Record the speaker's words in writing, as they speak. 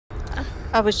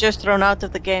I was just thrown out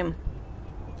of the game.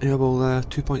 Yeah, well,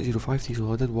 2.05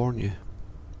 Teezo, I did warn you.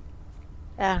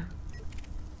 Yeah.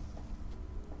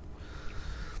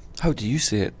 How do you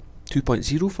say it?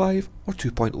 2.05 or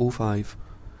 2.05?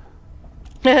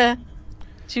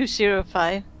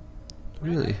 205.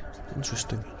 Really?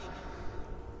 Interesting.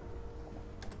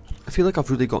 I feel like I've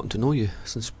really gotten to know you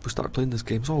since we started playing this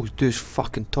game. So all we do is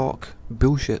fucking talk.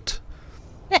 Bullshit.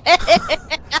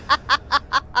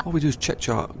 All we do is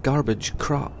chit-chat, garbage,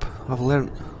 crap. I've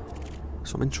learnt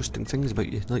some interesting things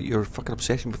about you, like your fucking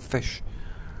obsession with fish.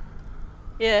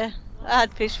 Yeah, I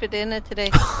had fish for dinner today.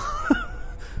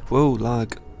 Whoa,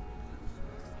 lag.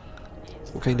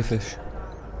 What kind of fish?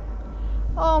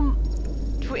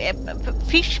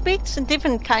 Fish bits and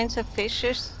different kinds of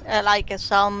fishes, like a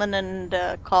salmon and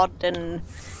cod and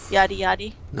yada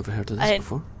yada. Never heard of this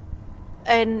before.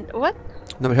 And what?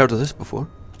 Never heard of this before.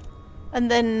 And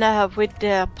then with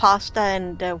pasta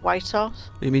and white sauce.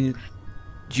 You mean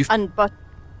you've and but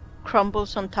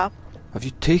crumbles on top. Have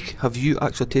you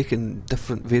actually taken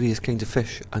different various kinds of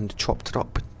fish and chopped it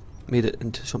up, made it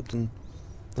into something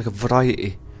like a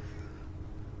variety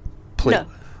plate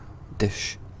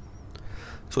dish?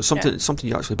 So it's something something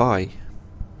you actually buy.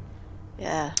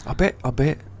 Yeah. I bet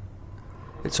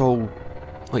it's all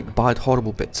like bad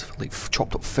horrible bits, like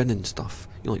chopped up fin and stuff.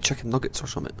 You know, like chicken nuggets or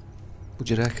something. What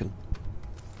do you reckon?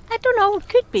 I don't know, it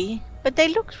could be, but they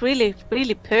look really,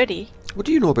 really pretty. What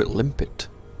do you know about limpet?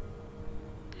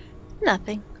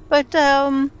 Nothing, but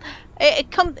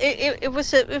it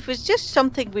was just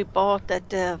something we bought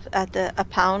at a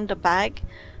pound a bag,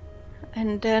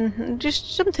 and then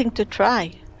just something to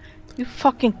try. You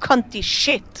fucking cunty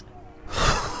shit.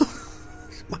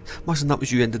 Imagine that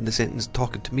was you ending the sentence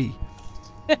talking to me.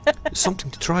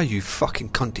 Something to try, you fucking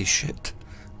cunty shit.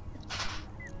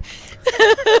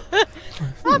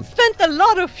 I've spent a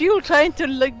lot of fuel trying to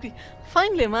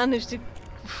finally manage to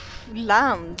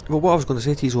land. Well, what I was going to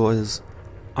say, Teezo, is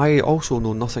I also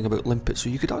know nothing about limpet, so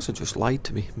you could actually just lie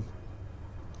to me.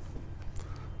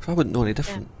 So I wouldn't know any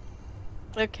different.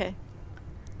 Yeah. Okay.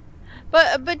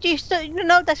 But you still, you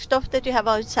know that stuff that you have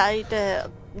outside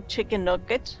chicken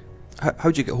nuggets?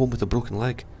 How'd you get home with a broken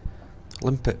leg?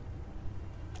 Limpet.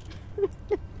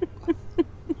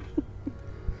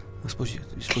 I suppose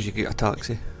you get a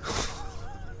taxi.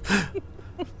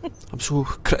 I'm so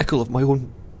critical of my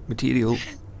own material.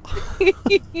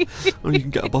 Or you can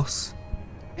get a bus.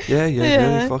 Yeah,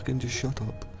 you fucking just shut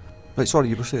up. Right, sorry,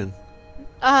 you were saying?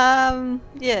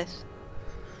 Yes.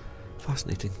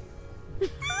 Fascinating.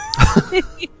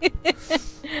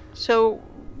 So,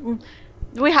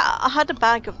 I had a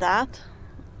bag of that,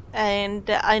 and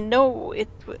I know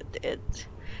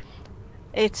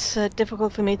it's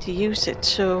difficult for me to use it,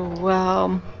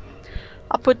 so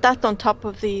I put that on top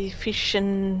of the fish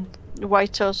and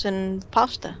white sauce and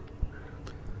pasta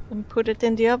and put it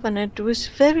in the oven. It was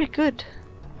very good.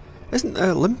 Isn't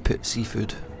limpet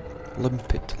seafood?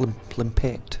 Limpet.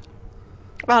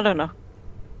 I don't know.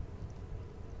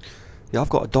 Yeah, I've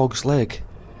got a dog's leg.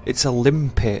 It's a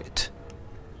limpet.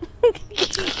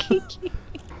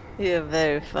 You're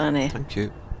very funny. Thank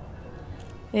you.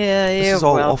 Yeah, you're This is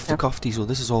all welcome. off the cuff, Teezo.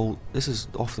 This is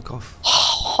off the cuff.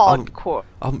 Hardcore.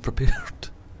 I haven't prepared.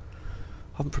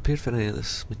 I haven't prepared for any of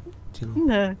this, you know.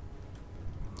 No.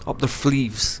 Up their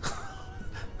fleeves.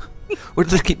 Where do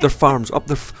they keep their farms? Up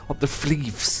their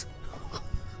fleeves.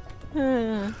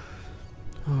 Oh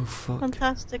fuck.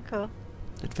 Fantastical.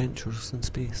 Adventures in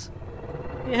space.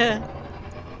 Yeah.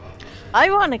 I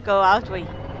want to go out where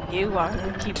you are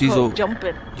and keep Teezo,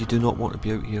 jumping. You do not want to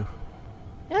be out here.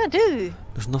 Yeah, I do.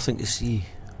 There's nothing to see.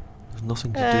 There's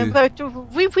nothing to do. But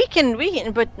we can,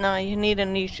 but no, you need a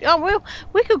new... Oh, well,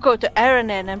 we could go to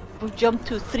Aranen and we'll jump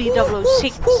to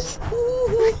 3006.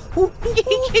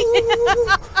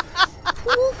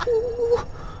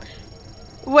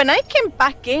 When I came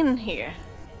back in here,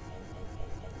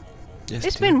 Yes,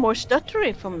 it's dear. been more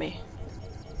stuttery for me.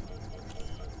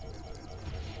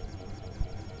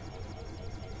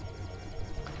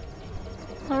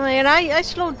 I mean, I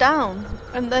slowed down,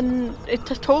 and then it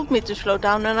told me to slow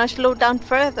down, and I slowed down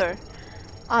further,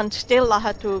 and still I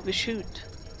had to overshoot.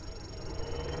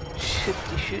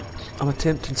 Shoot. I'm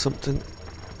attempting something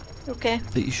Okay.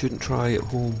 that you shouldn't try at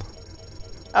home.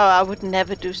 Oh, I would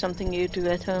never do something you do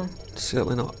at home.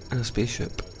 Certainly not in a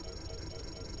spaceship.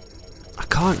 I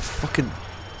can't fucking...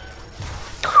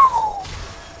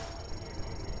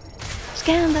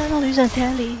 Scandal is on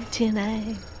telly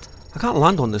tonight. I can't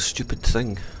land on this stupid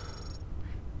thing.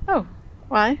 Oh,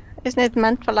 why? Isn't it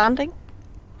meant for landing?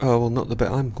 Oh, well, not the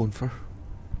bit I'm going for.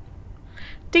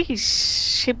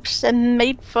 These ships are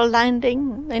made for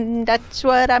landing, and that's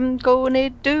what I'm gonna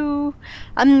do.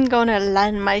 I'm gonna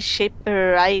land my ship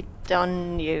right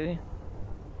on you.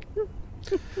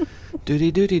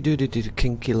 Doody doody doody doody,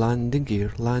 kinky landing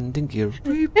gear,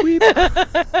 weep weep.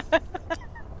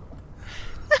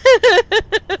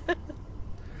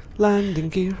 Landing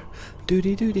gear,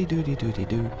 doody doody doody doody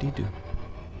doody doo.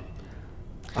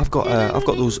 I've got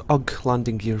those UGG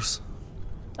landing gears.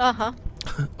 Uh-huh.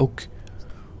 UGG.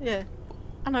 Yeah.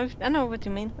 I know what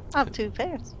you mean. I have 2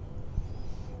 pairs.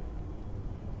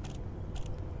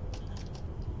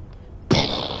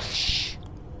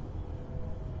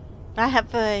 I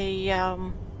have a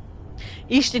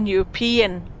Eastern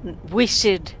European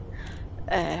wizard.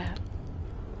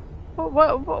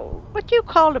 What do you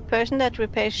call the person that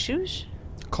repairs shoes?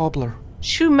 Cobbler.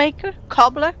 Shoemaker?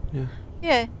 Cobbler? Yeah.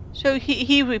 Yeah. So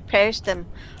he repairs them,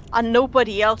 and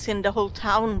nobody else in the whole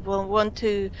town will want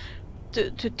to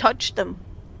touch them.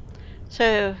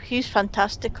 So he's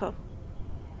fantastical.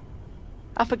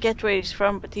 I forget where he's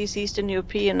from, but he's Eastern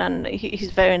European, and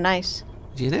he's very nice.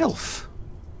 Is he an elf?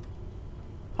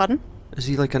 Pardon? Is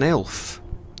he like an elf?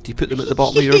 Do you put them at the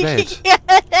bottom of your bed?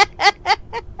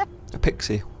 A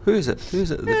pixie. Who is it? Who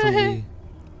is it from the...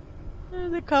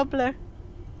 The cobbler.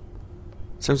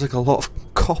 Sounds like a lot of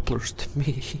cobblers to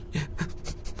me.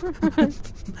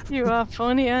 You are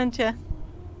funny, aren't you?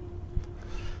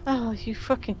 Oh, you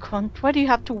fucking cunt. Why do you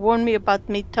have to warn me about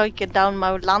me taking down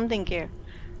my landing gear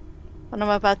when I'm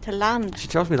about to land? She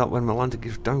tells me that when my landing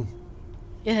gear's down.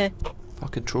 Yeah.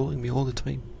 Fucking trolling me all the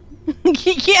time.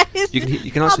 Yes.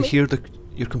 You can actually hear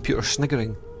your computer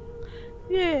sniggering.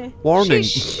 Yeah. Warning.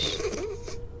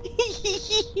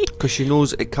 Because she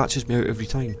knows it catches me out every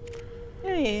time.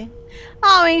 Yeah.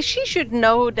 I mean, she should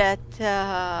know that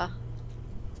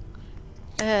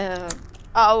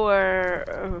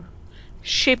our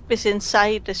ship is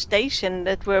inside the station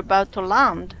that we're about to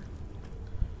land.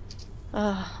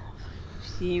 Oh,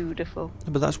 beautiful.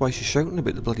 Yeah, but that's why she's shouting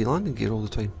about the bloody landing gear all the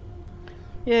time.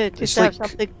 Yeah, just have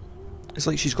something. It's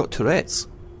like she's got Tourette's.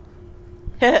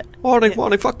 Warning,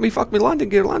 warning, fuck me, landing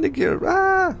gear,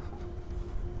 ah!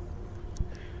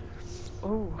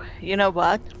 Oh, you know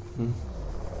what? Hmm.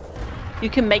 You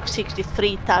can make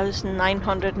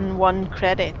 63,901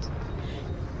 credit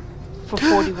for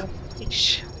 41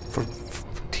 fish. For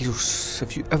Teezo,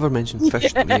 have you ever mentioned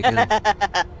fish to me again?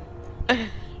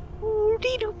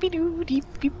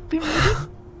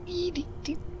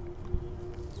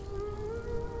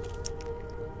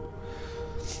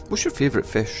 What's your favourite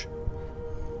fish?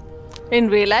 In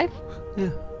real life?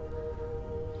 Yeah.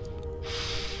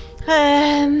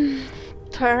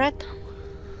 Turret.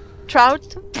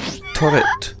 Trout.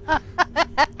 Turret.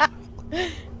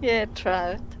 Yeah,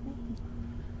 trout.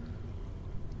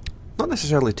 Not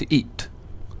necessarily to eat.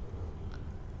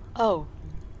 Oh.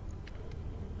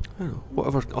 I don't know.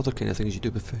 Whatever other kind of things you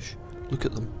do with fish. Look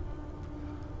at them.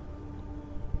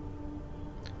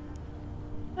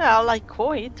 Yeah, I like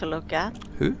koi to look at.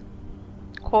 Who?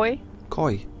 Koi.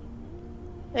 Koi.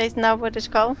 Isn't that what it's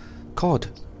called? Cod.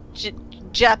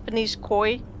 Japanese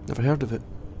koi. Never heard of it.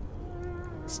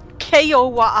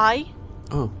 K-O-Y.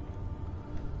 Oh.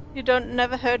 You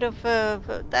never heard of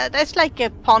that's like a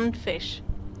pond fish.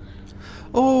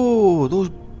 Oh, those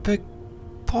big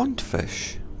pond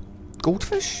fish.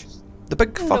 Goldfish? The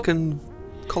big fucking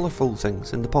colourful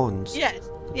things in the ponds. Yes.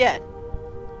 Yeah.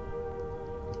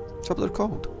 Is that what they're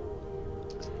called?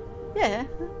 Yeah.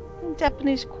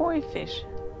 Japanese koi fish.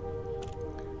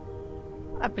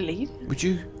 I believe. Would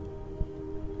you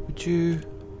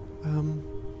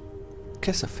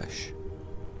kiss a fish?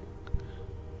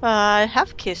 I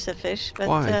have kissed a fish, but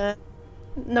Why?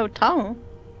 No tongue.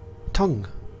 Tongue?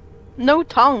 No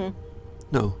tongue.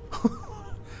 No.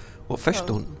 What fish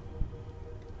don't?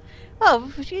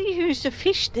 Oh, you used a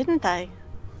fish, didn't I?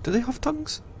 Do they have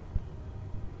tongues?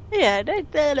 Yeah, no,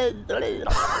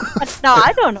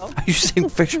 I don't know. Are you saying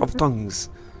fish have tongues?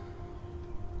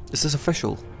 Is this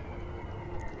official?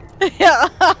 Yeah.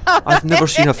 I've never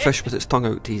seen a fish with its tongue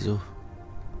out, Teezo.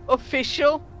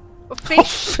 Official? A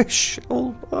fish?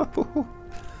 Official?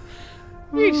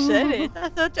 You said it.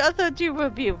 I thought you were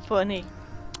being funny.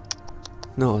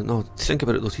 No, think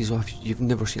about it though, Teezo. You've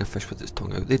never seen a fish with its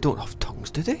tongue out. They don't have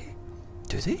tongues, do they?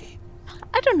 Do they?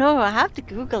 I don't know, I have to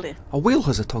Google it. A whale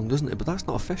has a tongue, doesn't it? But that's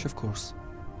not a fish, of course.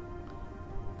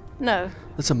 No.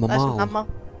 That's a mammal. That's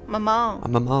mammal. A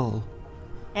mammal.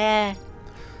 Yeah.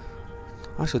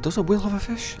 Actually, does a whale have a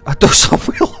fish? Does a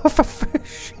whale have a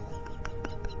fish?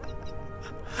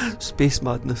 Space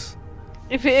madness.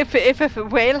 If a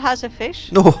whale has a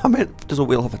fish? No, I meant, does a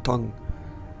whale have a tongue?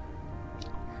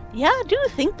 Yeah, I do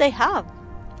think they have.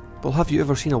 Well, have you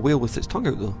ever seen a whale with its tongue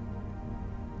out though?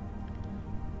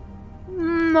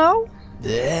 No.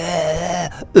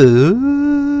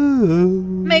 Oh.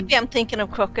 Maybe I'm thinking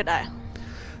of crocodile.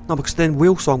 No, because then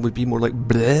whale song would be more like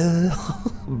bleh,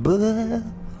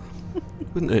 bleh.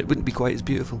 Wouldn't it? It wouldn't be quite as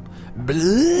beautiful.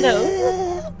 Bleh.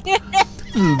 No.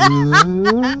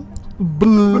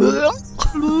 Bleh.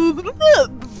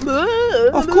 Bleh.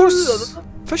 Of course,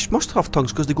 fish must have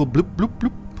tongues because they go bloop bloop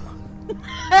bloop.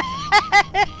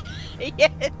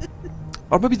 Yes.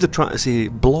 Or maybe they're trying to say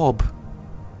blob,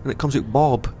 and it comes out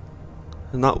bob.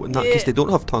 In that case, they don't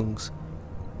have tongues.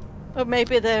 Or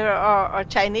maybe they are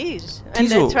Chinese and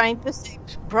they're Teezo, trying to say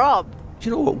Rob. do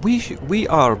you know what we should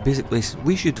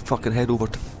fucking head over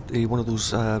to one of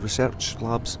those research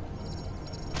labs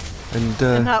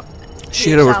and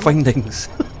share our findings.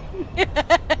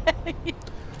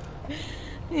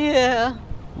 Yeah.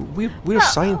 We're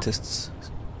scientists.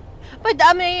 But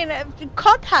I mean,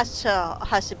 cod has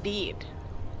a beard,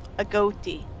 a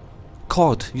goatee.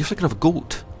 Cod? You're thinking of a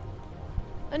goat.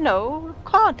 No,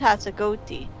 cod has a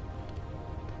goatee.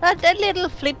 That little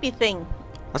flippy thing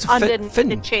That's a underneath fin.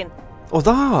 the chin. Oh,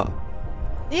 that.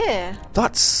 Yeah.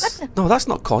 No, that's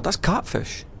not cod. That's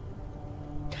catfish.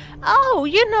 Oh,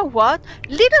 you know what?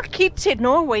 Little kids in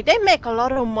Norway, they make a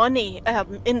lot of money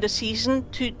in the season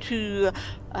to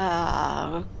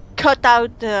cut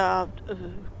out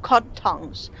cod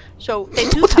tongues. So they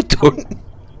do. No, they don't.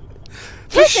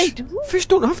 Yes, they do. Fish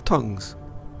don't have tongues.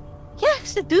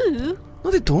 Yes, they do.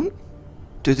 No, they don't.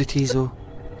 Do they, Teezo?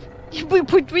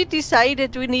 We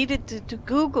decided we needed to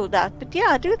Google that, but yeah,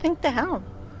 I do think they have.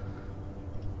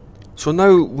 So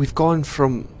now we've gone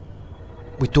from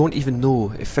we don't even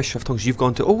know if fish have tongues. You've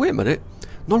gone to, oh wait a minute,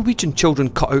 Norwegian children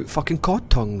cut out fucking cod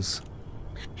tongues.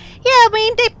 Yeah, I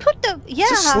mean they put the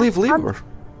It's a slave labour.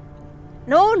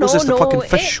 No, Or is this the fucking it-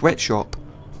 fish sweatshop?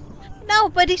 No,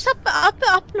 but it's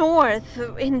up north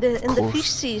in the fish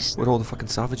season. Where all the fucking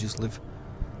savages live.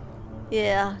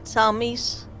 Yeah,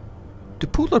 Samis. Do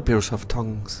polar bears have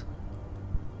tongues?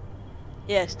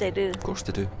 Yes, they do. Of course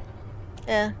they do.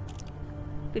 Yeah,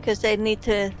 because they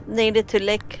needed to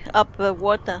lick up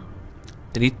water.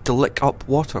 They need to lick up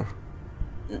water.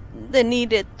 They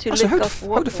needed to So lick up how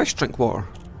water. do fish drink water?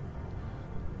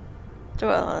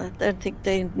 Well, I don't think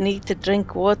they need to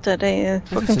drink water. They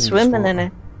fucking Everything needs swimming in water.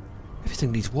 it.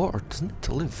 Everything needs water, doesn't it,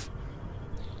 to live?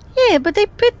 Yeah, but they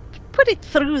put it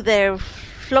through their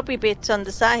floppy bits on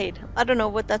the side. I don't know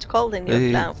what that's called in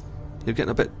your town. You're getting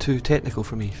a bit too technical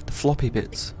for me. The floppy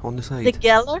bits on the side. The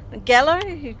geller? The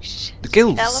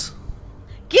gills.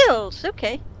 Gills,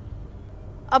 okay.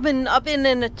 I've been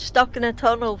stuck in a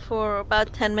tunnel for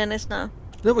about 10 minutes now.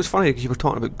 That was funny because you were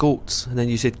talking about goats and then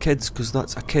you said kids because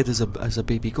that's a kid as a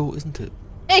baby goat, isn't it?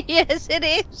 Yes, it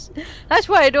is. That's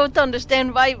why I don't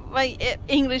understand why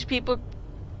English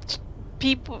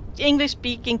English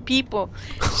speaking people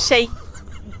say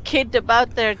kid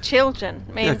about their children.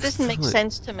 I mean, Yeah, it doesn't make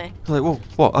sense to me. Like, well,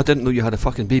 what? I didn't know you had a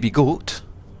fucking baby goat.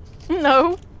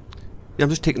 No. Yeah, I'm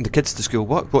just taking the kids to school.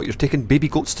 What? You're taking baby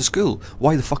goats to school?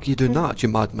 Why the fuck are you doing that, you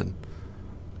madman?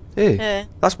 Hey,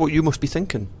 that's what you must be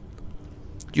thinking.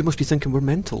 You must be thinking we're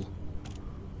mental.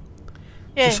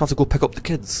 Yeah. Just have to go pick up the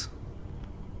kids.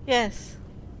 Yes.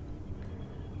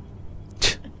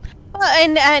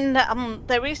 And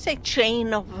there is a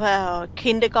chain of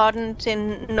kindergartens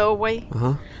in Norway,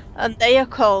 and they are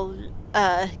called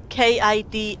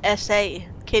KIDSA,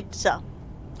 Kidsa.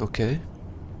 Okay.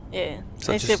 Yeah,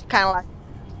 So it's just- kind of like.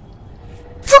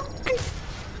 Fucking.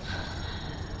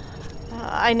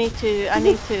 I need to.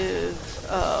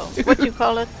 What do you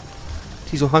call it?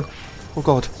 Teezo, hang. Oh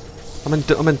god. I'm in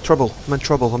trouble. I'm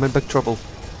in big trouble.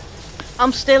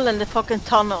 I'm still in the fucking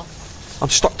tunnel. I'm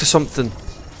stuck to something.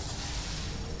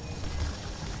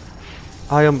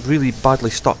 I am really badly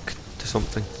stuck to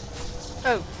something.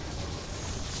 Oh.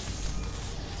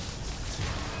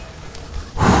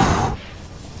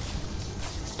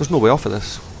 There's no way off of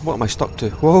this. What am I stuck to?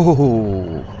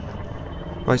 Whoa!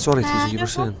 Right, sorry, Teezo, you were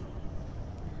saying.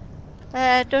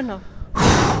 I don't know.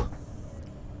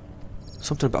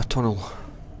 Something about a tunnel.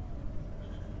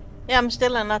 Yeah, I'm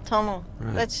still in that tunnel.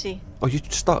 Right. Let's see. Oh, you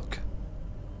stuck?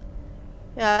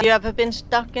 Yeah, you ever been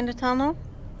stuck in the tunnel?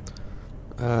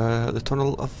 The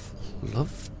tunnel of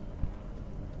love?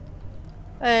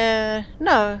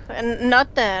 No, and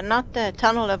not the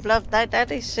tunnel of love.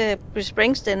 That is Bruce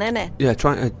Springsteen, isn't it? Yeah,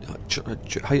 trying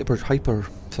to hyper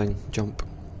thing jump.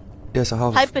 Yes, I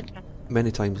have Hyper.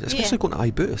 many times, especially going to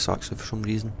Ibutus actually for some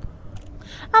reason.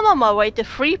 I'm on my way to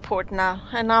Freeport now,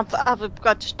 and I've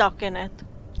got stuck in it.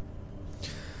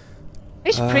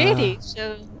 It's pretty,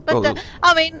 so. But well,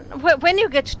 I mean, when you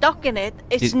get stuck in it,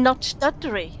 it's not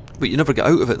stuttery. But you never get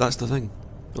out of it, that's the thing.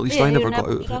 At least Yeah, I you never got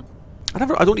never out of get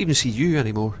it. I don't even see you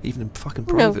anymore, even in fucking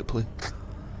private play.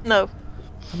 No.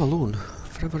 I'm alone.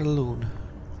 Forever alone.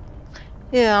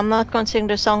 Yeah, I'm not going to sing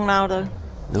the song now, though.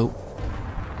 Nope.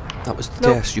 That was the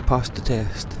Nope. test. You passed the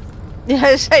test.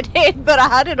 Yes, I did, but I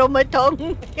had it on my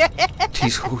tongue.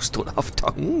 Teezos don't have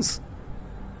tongues.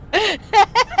 Yes,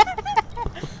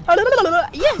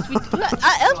 we do.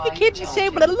 Else we can't say.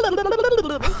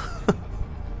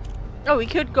 Oh, we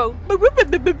could go.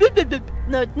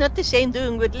 No, not the same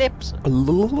doing with lips.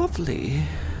 Lovely.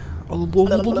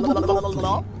 Lovely.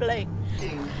 Lovely.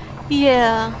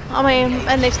 Yeah, I mean,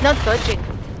 and it's not budging.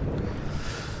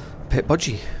 Pet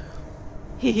budgie.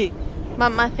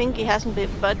 My thingy hasn't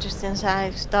been budged since I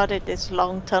started this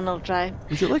long tunnel drive.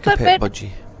 Would you like a pet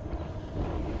budgie?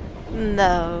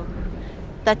 No.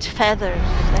 That's feathers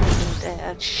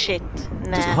and shit. Nah.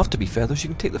 It doesn't have to be feathers, you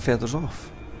can take the feathers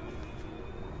off.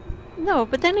 No,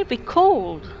 but then it'd be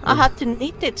cold. I had to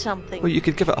knit it something. Well, you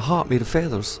could give it a heart made of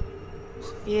feathers.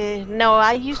 Yeah, no,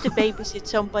 I used to babysit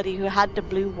somebody who had the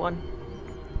blue one.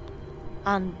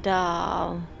 And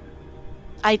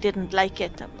I didn't like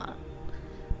it.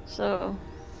 So,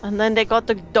 and then they got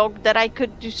the dog that I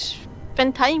could just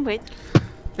spend time with.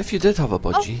 If you did have a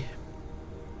budgie,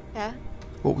 Yeah.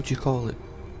 what would you call it?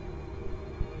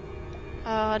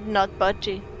 Not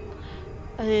budgie.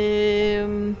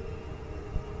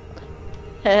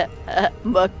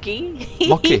 Mucky.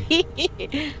 Mucky?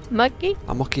 Mucky?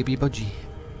 A mucky bee budgie.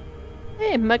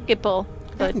 Hey, mucky ball.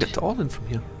 I can get it all in from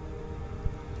here.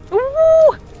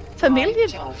 Ooh! Familiar.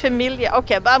 Familiar.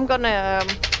 Okay, but I'm gonna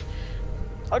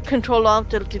Control Alt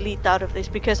delete out of this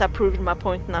because I've proven my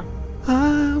point now.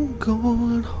 I'm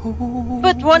going home.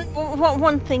 But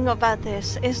one thing about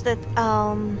this is that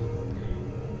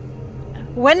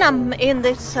when I'm in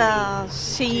this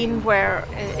scene where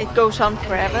it goes on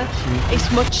forever, it's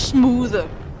much smoother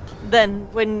than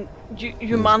when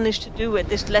you manage to do it.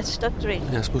 It's less stuttery.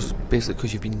 Yeah, I suppose it's basically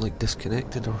because you've been like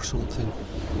disconnected or something.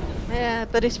 Yeah,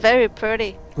 but it's very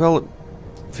pretty. Well,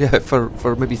 yeah,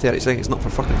 for maybe 30 seconds, not for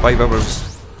fucking 5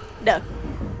 hours. No.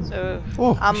 So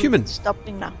I'm human.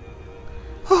 Stopping now.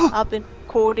 I've been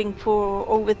recording for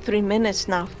over 3 minutes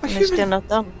now, and it's still not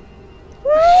done.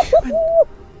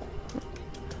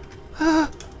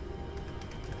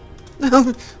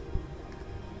 No.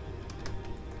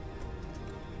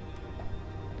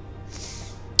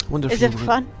 Wonder if Is you it would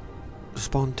fun?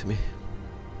 respond to me.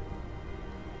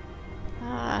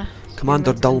 Ah,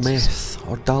 Commander humans. Dulmeth,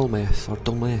 or Dalmeth, or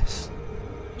Dulmeth.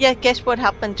 Yeah, guess what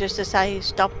happened just as I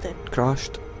stopped it?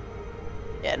 Crashed.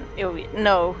 Yeah,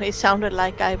 no, it sounded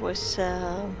like I was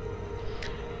out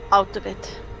of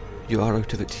it. You are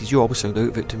out of it. You always sound out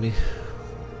of it to me.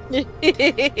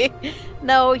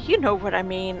 No, you know what I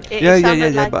mean. Yeah,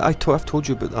 like, but I've told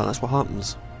you about that. That's what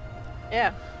happens.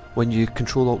 Yeah. When you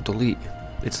Control Alt Delete,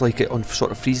 it's like it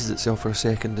sort of freezes itself for a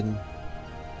second, and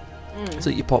it's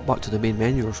like you pop back to the main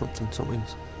menu or something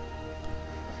sometimes.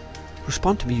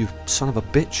 Respond to me, you son of a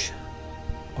bitch,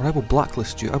 or I will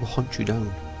blacklist you. I will hunt you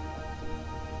down.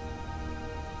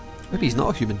 Maybe he's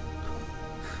not a human.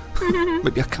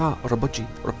 Maybe a cat or a budgie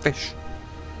or a fish.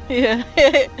 Yeah.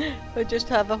 Or just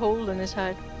have a hole in his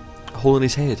head. A hole in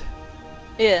his head.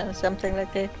 Yeah, something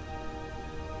like that.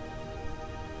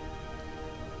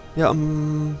 Yeah,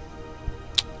 I'm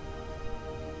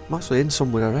actually in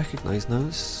somewhere I recognise now.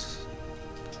 It's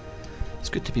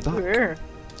good to be back. Urgh.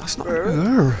 That's not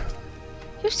Urgh.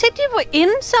 You said you were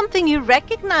in something you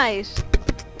recognise.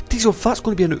 Teezo, if that's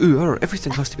going to be an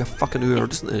everything has to be a fucking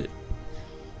doesn't it?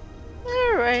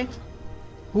 Alright.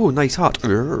 Oh, nice hat.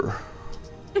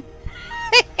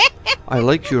 I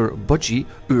like your budgie.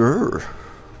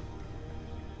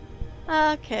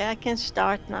 Okay, I can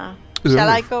start now. Shall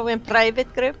I go in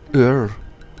private group?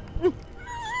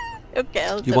 Okay,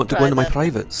 I'll You want to go into my that.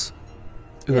 privates?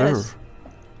 Yes.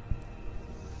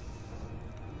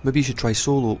 Maybe you should try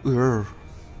solo.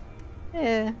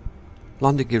 Yeah.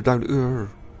 Landing gear down.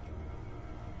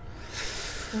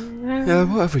 Yeah,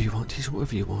 whatever you want, Teezo,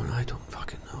 whatever you want. I don't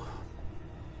fucking know.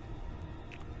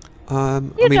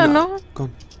 You don't know? Go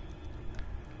on.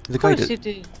 The Of guy course did.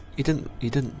 you do. He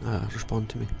didn't respond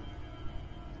to me.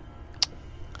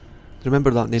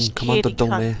 Remember that name, Commander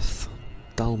Scaredy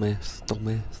Dulmeth.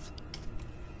 Dulmeth.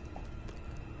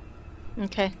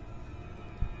 Okay.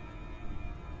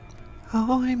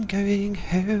 I'm going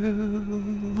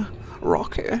home.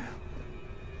 Rocky.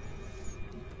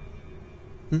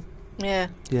 Yeah.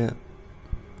 Yeah.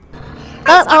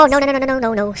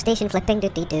 Oh, no. Station flipping,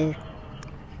 do.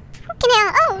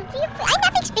 I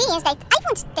never experienced like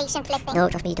iPhone station flipping. No,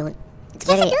 trust me, you don't. It's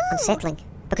Yes, I very do. unsettling.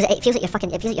 Because it feels like you're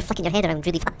flicking your head around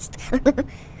really fast.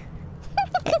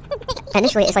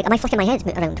 Initially, it's like, am I flicking my head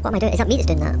around? What am I doing? Is that me that's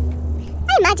doing that?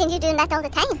 I imagine you doing that all the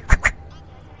time.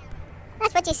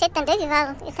 That's what you sit and do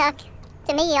while you talk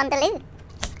to me on the loo.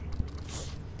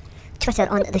 Twitter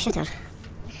on the shitter.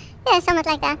 Yeah, something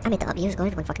like that. I made that up years ago.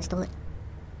 Everyone fucking stole it.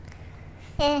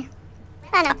 Yeah.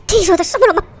 I know. Teezo, there's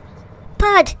someone on my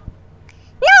pad!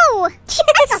 No! Yes!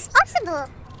 That's not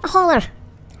possible. A hauler.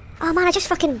 Oh man, I just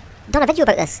fucking done a video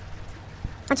about this.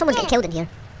 And someone's Yeah. getting killed in here.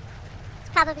 It's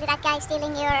probably that guy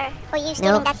stealing your... Or you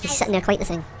stealing No, that he's guy's. sitting there quite the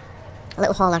thing. A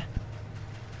little hauler.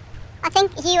 I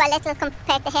think you a little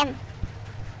compared to him.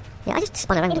 Yeah, I just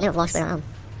spun around and now I've lost where I am.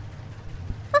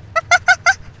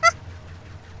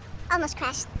 Almost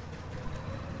crashed.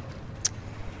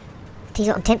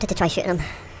 Teezo, I'm tempted to try shooting him.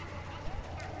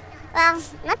 Well,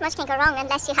 not much can go wrong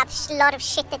unless you have a lot of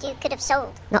shit that you could have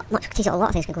sold. Not much, Teezo, a lot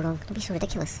of things can go wrong. Don't be so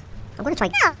ridiculous. I'm going to try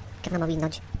No. giving him a wee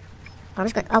nudge. Or I'm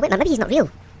just going, oh wait a minute, maybe he's not real.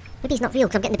 Maybe he's not real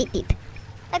because I'm getting the beep beep.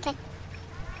 Okay.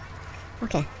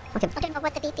 Okay. I don't know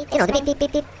what the beep beep is. You know, the beep then. beep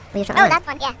beep beep. Where you're trying Oh, to that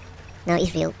one, yeah. No,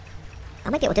 he's real. I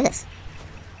might be able to do this.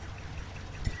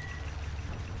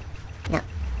 No.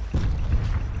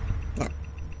 No.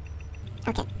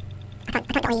 Okay. I can't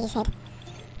get away his head.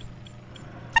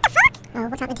 What the fuck? Oh,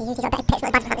 what's happening to you? He's a bit pissed.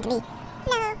 Not bad happening to me. No,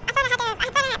 I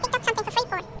thought I had picked up something for free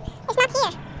for it. It's not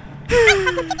here. I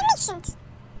have freaking missions.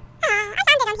 I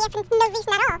landed on here for no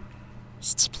reason at all.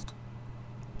 Stupid.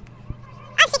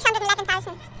 I'm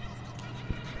 611,000.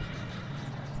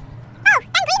 Oh,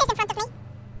 and green is in front of me.